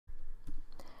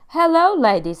Hello,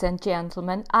 ladies and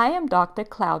gentlemen. I am Dr.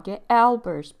 Claudia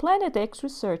Albers, Planet X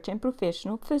research and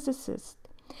professional physicist.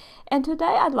 And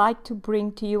today I'd like to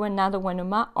bring to you another one of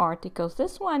my articles.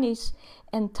 This one is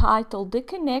entitled The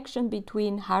Connection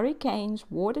Between Hurricanes,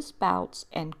 Water Spouts,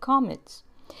 and Comets.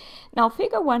 Now,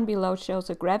 figure 1 below shows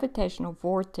a gravitational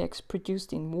vortex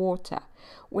produced in water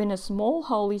when a small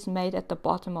hole is made at the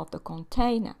bottom of the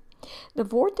container. The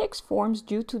vortex forms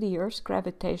due to the Earth's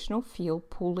gravitational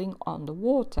field pulling on the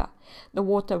water. The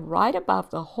water right above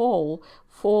the hole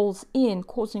falls in,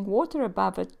 causing water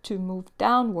above it to move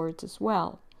downwards as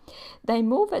well. They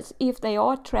move as if they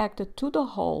are attracted to the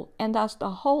hole, and thus the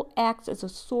hole acts as a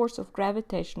source of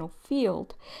gravitational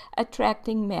field,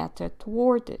 attracting matter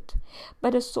toward it.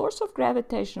 But a source of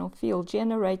gravitational field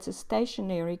generates a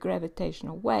stationary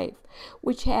gravitational wave,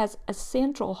 which has a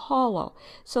central hollow,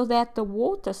 so that the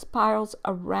water spirals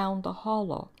around the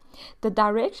hollow. The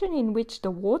direction in which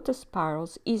the water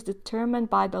spirals is determined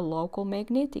by the local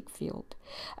magnetic field.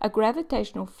 A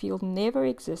gravitational field never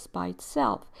exists by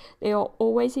itself. There are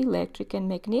always electric and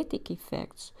magnetic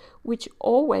effects, which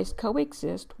always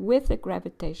coexist with the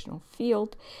gravitational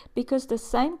field because the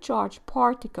same charged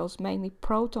particles, mainly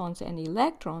protons and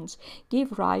electrons,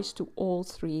 give rise to all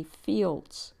three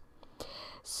fields.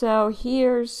 So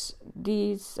here's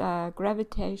these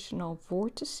gravitational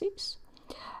vortices.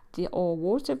 Or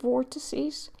water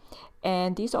vortices,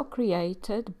 and these are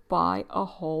created by a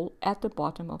hole at the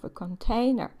bottom of a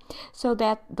container, so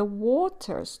that the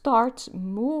water starts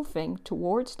moving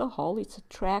towards the hole. It's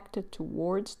attracted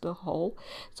towards the hole,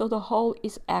 so the hole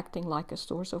is acting like a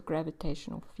source of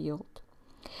gravitational field.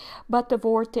 But the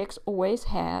vortex always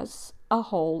has a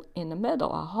hole in the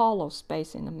middle, a hollow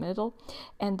space in the middle,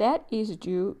 and that is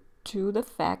due to the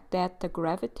fact that the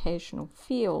gravitational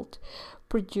field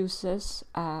produces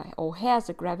or has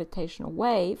a gravitational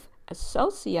wave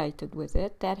associated with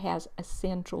it that has a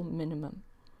central minimum.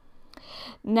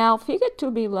 Now, figure 2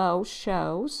 below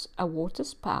shows a water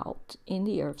spout in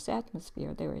the Earth's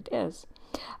atmosphere. There it is.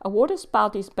 A water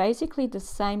spout is basically the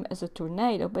same as a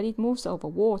tornado, but it moves over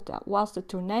water, whilst a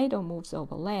tornado moves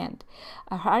over land.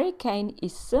 A hurricane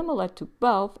is similar to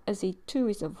both, as it too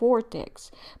is a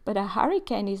vortex, but a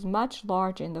hurricane is much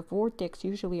larger, and the vortex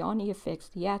usually only affects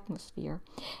the atmosphere,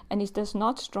 and is thus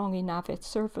not strong enough at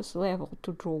surface level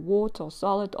to draw water or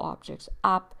solid objects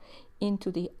up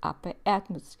into the upper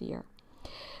atmosphere.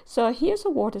 So here's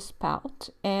a water spout,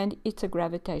 and it's a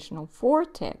gravitational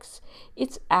vortex.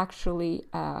 It's actually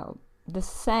the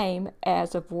same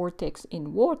as a vortex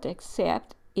in water,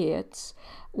 except it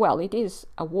is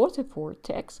a water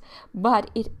vortex, but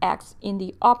it acts in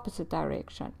the opposite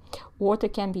direction. Water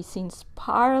can be seen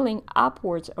spiraling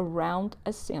upwards around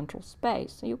a central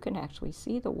space. So you can actually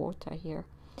see the water here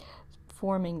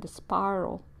forming the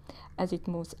spiral as it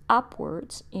moves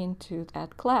upwards into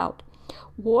that cloud.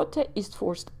 Water is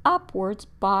forced upwards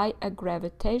by a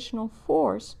gravitational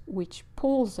force which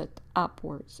pulls it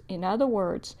upwards. In other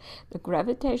words, the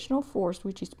gravitational force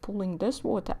which is pulling this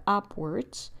water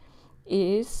upwards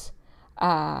is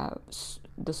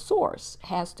the source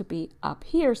has to be up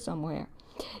here somewhere.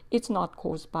 It's not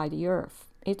caused by the Earth.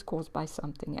 It's caused by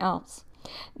something else.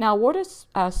 Now, water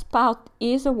spout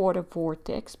is a water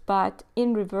vortex, but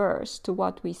in reverse to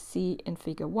what we see in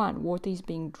figure 1. Water is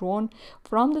being drawn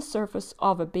from the surface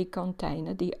of a big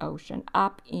container, the ocean,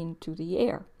 up into the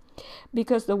air.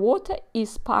 Because the water is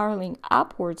spiraling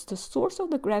upwards, the source of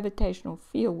the gravitational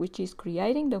field, which is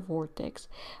creating the vortex,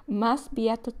 must be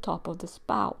at the top of the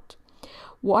spout.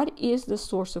 What is the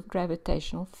source of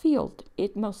gravitational field?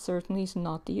 It most certainly is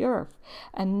not the Earth.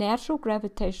 A natural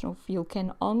gravitational field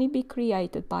can only be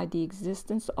created by the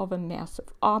existence of a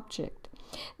massive object.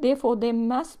 Therefore, there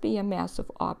must be a massive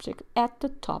object at the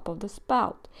top of the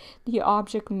spout. The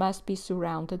object must be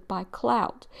surrounded by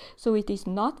cloud. So it is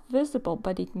not visible,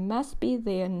 but it must be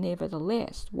there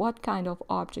nevertheless. What kind of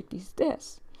object is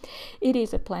this? It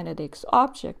is a Planet X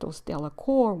object or stellar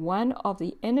core, one of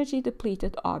the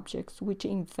energy-depleted objects which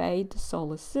invade the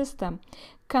solar system,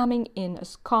 coming in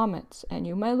as comets. And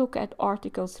you may look at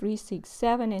Article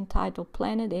 367 entitled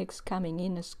Planet X Coming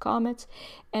in as Comets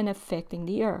and Affecting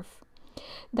the Earth.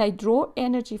 They draw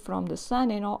energy from the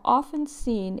sun and are often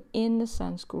seen in the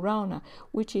sun's corona,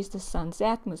 which is the sun's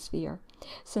atmosphere.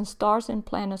 Since stars and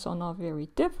planets are not very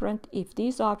different, if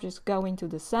these objects go into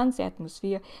the sun's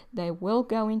atmosphere, they will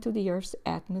go into the Earth's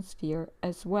atmosphere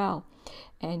as well.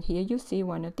 And here you see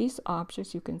one of these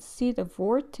objects. You can see the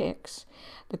vortex,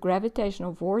 the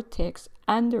gravitational vortex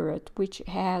under it, which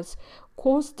has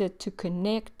caused it to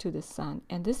connect to the sun.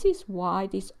 And this is why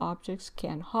these objects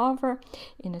can hover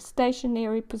in a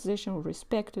stationary position with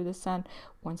respect to the sun.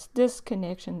 Once this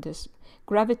connection, this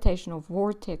gravitational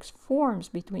vortex forms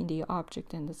between the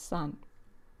object and the sun.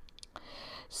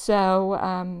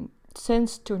 So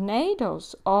since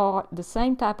tornadoes are the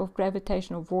same type of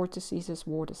gravitational vortices as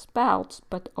water spouts,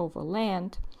 but over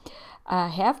land,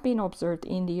 have been observed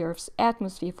in the Earth's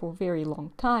atmosphere for a very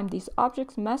long time. These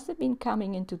objects must have been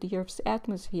coming into the Earth's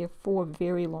atmosphere for a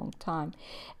very long time,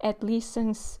 at least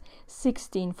since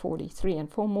 1643. And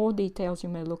for more details, you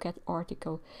may look at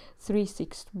Article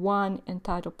 361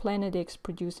 entitled Planet X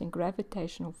Producing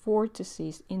Gravitational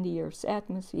Vortices in the Earth's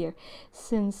Atmosphere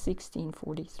since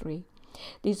 1643.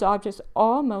 These objects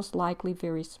are most likely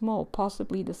very small,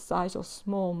 possibly the size of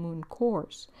small moon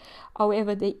cores.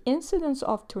 However, the incidence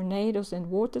of tornadoes and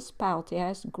water spouts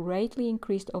has greatly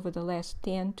increased over the last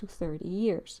 10 to 30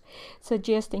 years,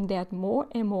 suggesting that more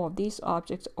and more of these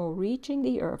objects are reaching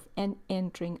the Earth and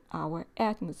entering our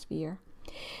atmosphere.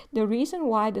 The reason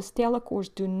why the stellar cores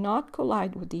do not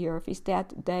collide with the Earth is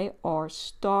that they are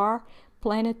star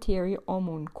planetary or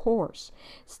moon cores.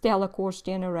 Stellar cores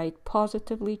generate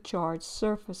positively charged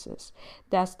surfaces.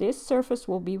 Thus, this surface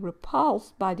will be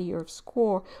repulsed by the Earth's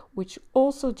core, which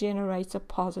also generates a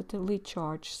positively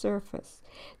charged surface.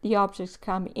 The objects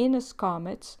come in as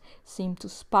comets, seem to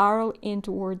spiral in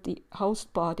toward the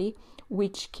host body,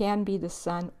 which can be the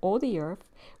sun or the Earth,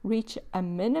 reach a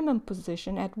minimum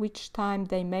position at which time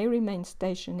they may remain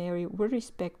stationary with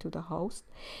respect to the host.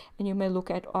 And you may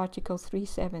look at Article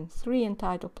 373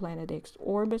 entitled Planet X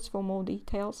Orbits for more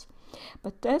details.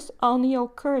 But this only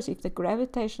occurs if the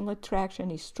gravitational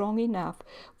attraction is strong enough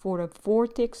for a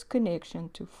vortex connection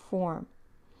to form.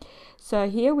 So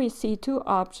here we see two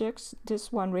objects.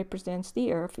 This one represents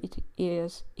the Earth.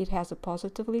 It has a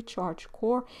positively charged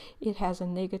core. It has a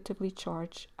negatively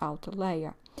charged outer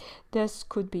layer. This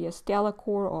could be a stellar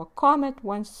core or a comet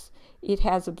once it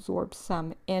has absorbed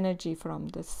some energy from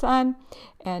the sun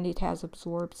and it has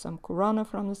absorbed some corona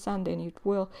from the sun, then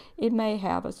it may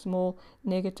have a small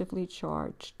negatively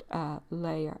charged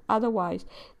layer. Otherwise,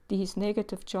 these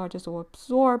negative charges are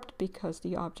absorbed because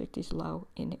the object is low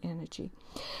in energy.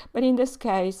 But in this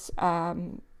case, I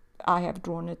have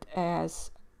drawn it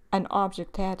as an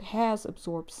object that has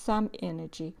absorbed some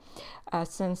energy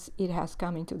since it has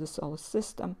come into the solar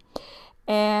system.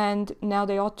 And now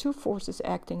there are two forces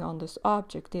acting on this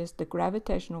object. There's the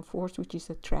gravitational force, which is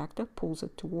attractive, pulls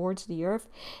it towards the Earth,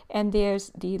 and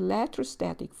there's the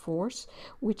electrostatic force,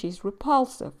 which is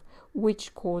repulsive,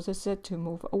 which causes it to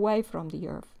move away from the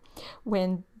Earth.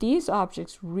 When these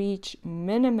objects reach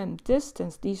minimum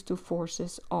distance, these two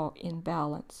forces are in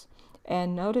balance.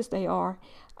 And notice they are,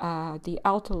 the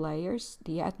outer layers,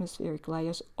 the atmospheric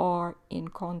layers, are in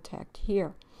contact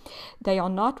here. They are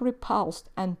not repulsed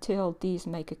until these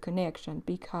make a connection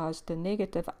because the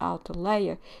negative outer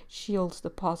layer shields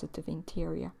the positive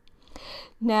interior.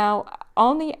 Now,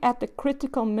 only at the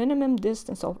critical minimum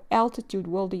distance of altitude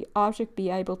will the object be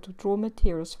able to draw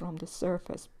materials from the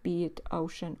surface, be it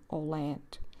ocean or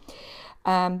land.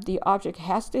 The object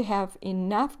has to have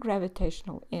enough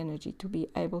gravitational energy to be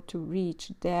able to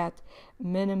reach that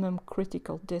minimum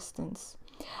critical distance.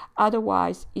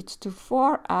 Otherwise, it's too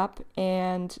far up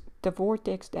and the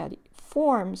vortex that it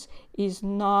forms is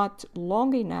not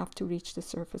long enough to reach the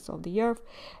surface of the Earth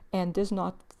and does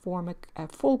not form a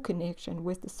full connection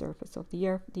with the surface of the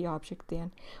Earth. The object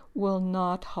then will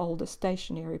not hold a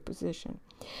stationary position.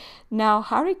 Now,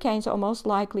 hurricanes are most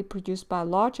likely produced by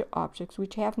larger objects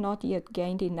which have not yet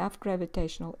gained enough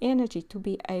gravitational energy to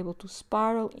be able to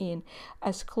spiral in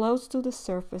as close to the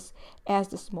surface as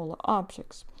the smaller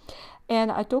objects.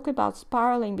 And I talk about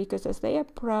spiraling because as they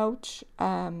approach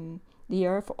the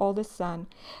Earth or the Sun,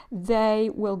 they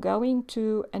will go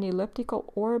into an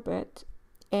elliptical orbit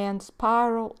and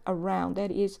spiral around.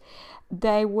 That is,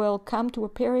 they will come to a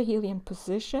perihelion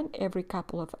position every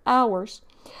couple of hours,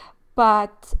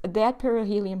 but that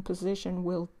perihelion position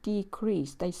will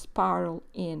decrease. They spiral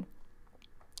in.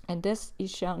 And this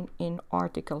is shown in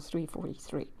Article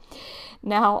 343.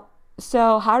 Now,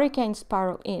 so hurricanes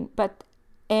spiral in,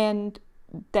 and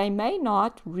they may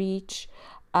not reach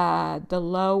the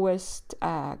lowest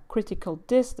critical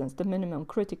distance, the minimum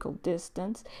critical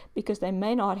distance, because they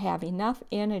may not have enough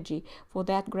energy for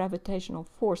that gravitational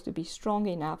force to be strong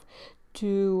enough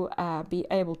to be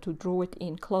able to draw it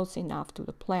in close enough to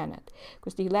the planet,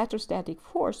 because the electrostatic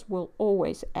force will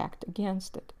always act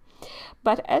against it.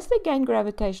 But as they gain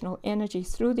gravitational energy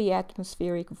through the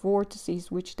atmospheric vortices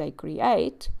which they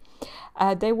create,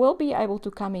 they will be able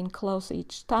to come in close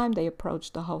each time they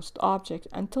approach the host object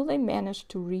until they manage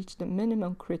to reach the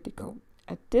minimum critical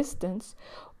distance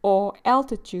or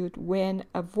altitude when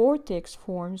a vortex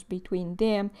forms between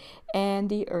them and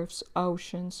the Earth's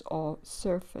oceans or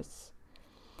surface.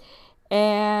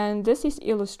 And this is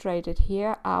illustrated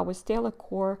here. Our stellar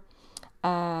core,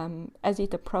 as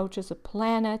it approaches a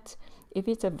planet, if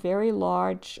it's a very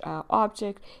large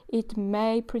object, it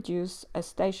may produce a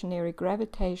stationary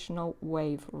gravitational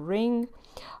wave ring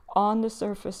on the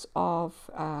surface of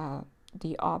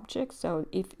the object. So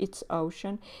if it's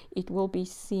ocean, it will be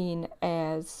seen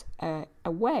as a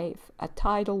wave, a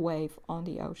tidal wave on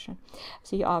the ocean. As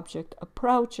the object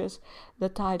approaches, the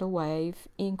tidal wave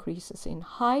increases in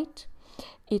height.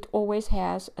 It always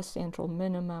has a central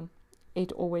minimum.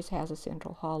 It always has a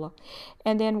central hollow.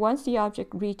 And then once the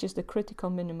object reaches the critical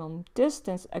minimum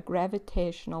distance, a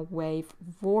gravitational wave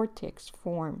vortex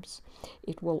forms.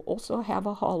 It will also have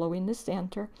a hollow in the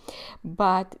center,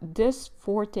 but this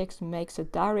vortex makes a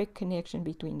direct connection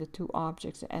between the two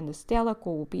objects, and the stellar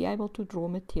core will be able to draw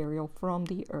material from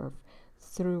the Earth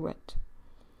through it.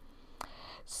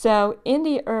 So in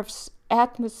the Earth's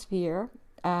atmosphere,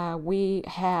 we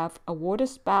have a water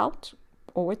spout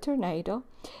or a tornado.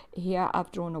 Here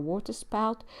I've drawn a water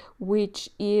spout, which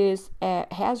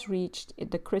has reached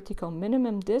the critical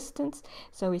minimum distance,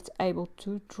 so it's able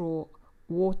to draw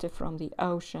water from the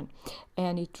ocean,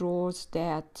 and it draws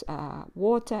that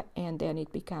water, and then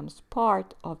it becomes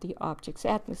part of the object's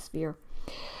atmosphere.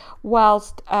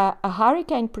 Whilst a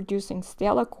hurricane producing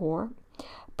stellar core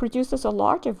produces a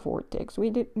larger vortex. We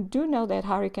do know that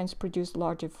hurricanes produce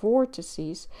larger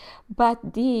vortices,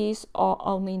 but these are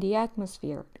only in the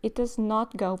atmosphere. It does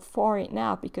not go far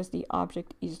enough because the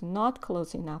object is not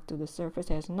close enough to the surface,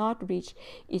 has not reached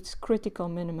its critical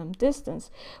minimum distance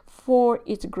for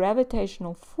its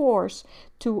gravitational force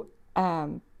to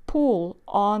pull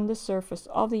on the surface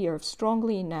of the Earth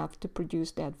strongly enough to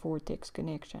produce that vortex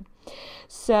connection.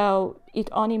 So it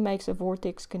only makes a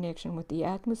vortex connection with the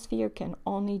atmosphere, can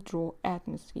only draw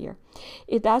atmosphere.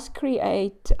 It does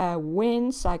create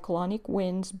winds, cyclonic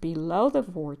winds below the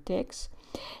vortex,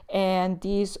 and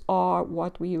these are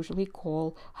what we usually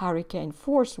call hurricane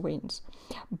force winds.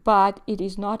 But it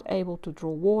is not able to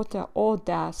draw water or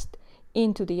dust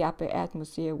into the upper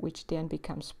atmosphere, which then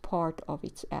becomes part of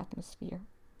its atmosphere.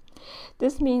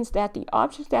 This means that the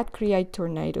objects that create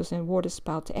tornadoes and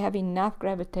waterspouts have enough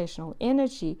gravitational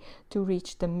energy to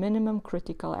reach the minimum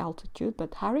critical altitude,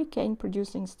 but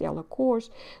hurricane-producing stellar cores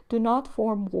do not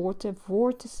form water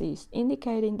vortices,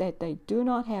 indicating that they do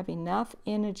not have enough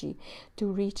energy to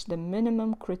reach the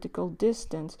minimum critical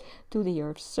distance to the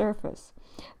Earth's surface.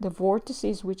 The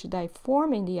vortices which they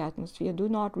form in the atmosphere do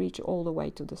not reach all the way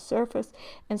to the surface,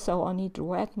 and so only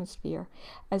draw atmosphere.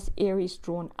 As air is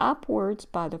drawn upwards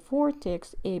by the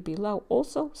vortex, air below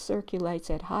also circulates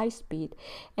at high speed,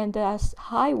 and thus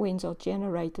high winds are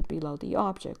generated below the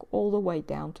object, all the way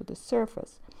down to the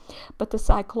surface. But the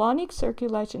cyclonic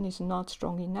circulation is not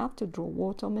strong enough to draw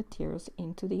water materials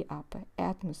into the upper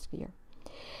atmosphere.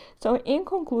 So in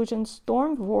conclusion,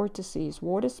 storm vortices,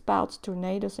 waterspouts,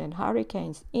 tornadoes, and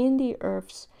hurricanes in the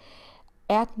Earth's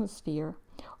atmosphere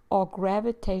are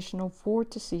gravitational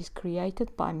vortices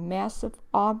created by massive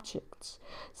objects,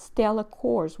 stellar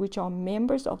cores, which are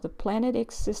members of the Planet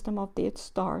X system of dead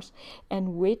stars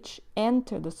and which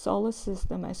enter the solar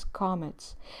system as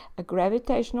comets. A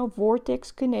gravitational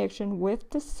vortex connection with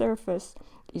the surface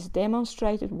is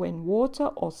demonstrated when water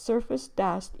or surface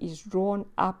dust is drawn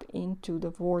up into the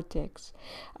vortex.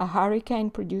 A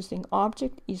hurricane-producing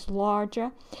object is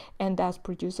larger and thus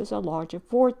produces a larger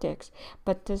vortex,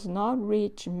 but does not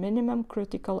reach minimum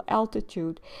critical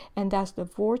altitude, and thus the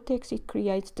vortex it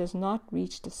creates does not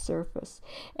reach the surface.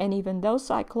 And even though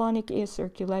cyclonic air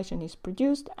circulation is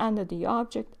produced under the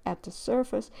object at the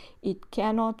surface, it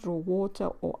cannot draw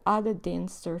water or other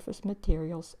dense surface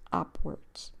materials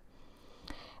upwards.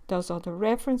 Those are the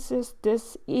references.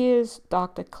 This is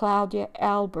Dr. Claudia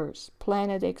Albers,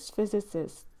 Planet X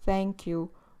physicist. Thank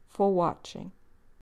you for watching.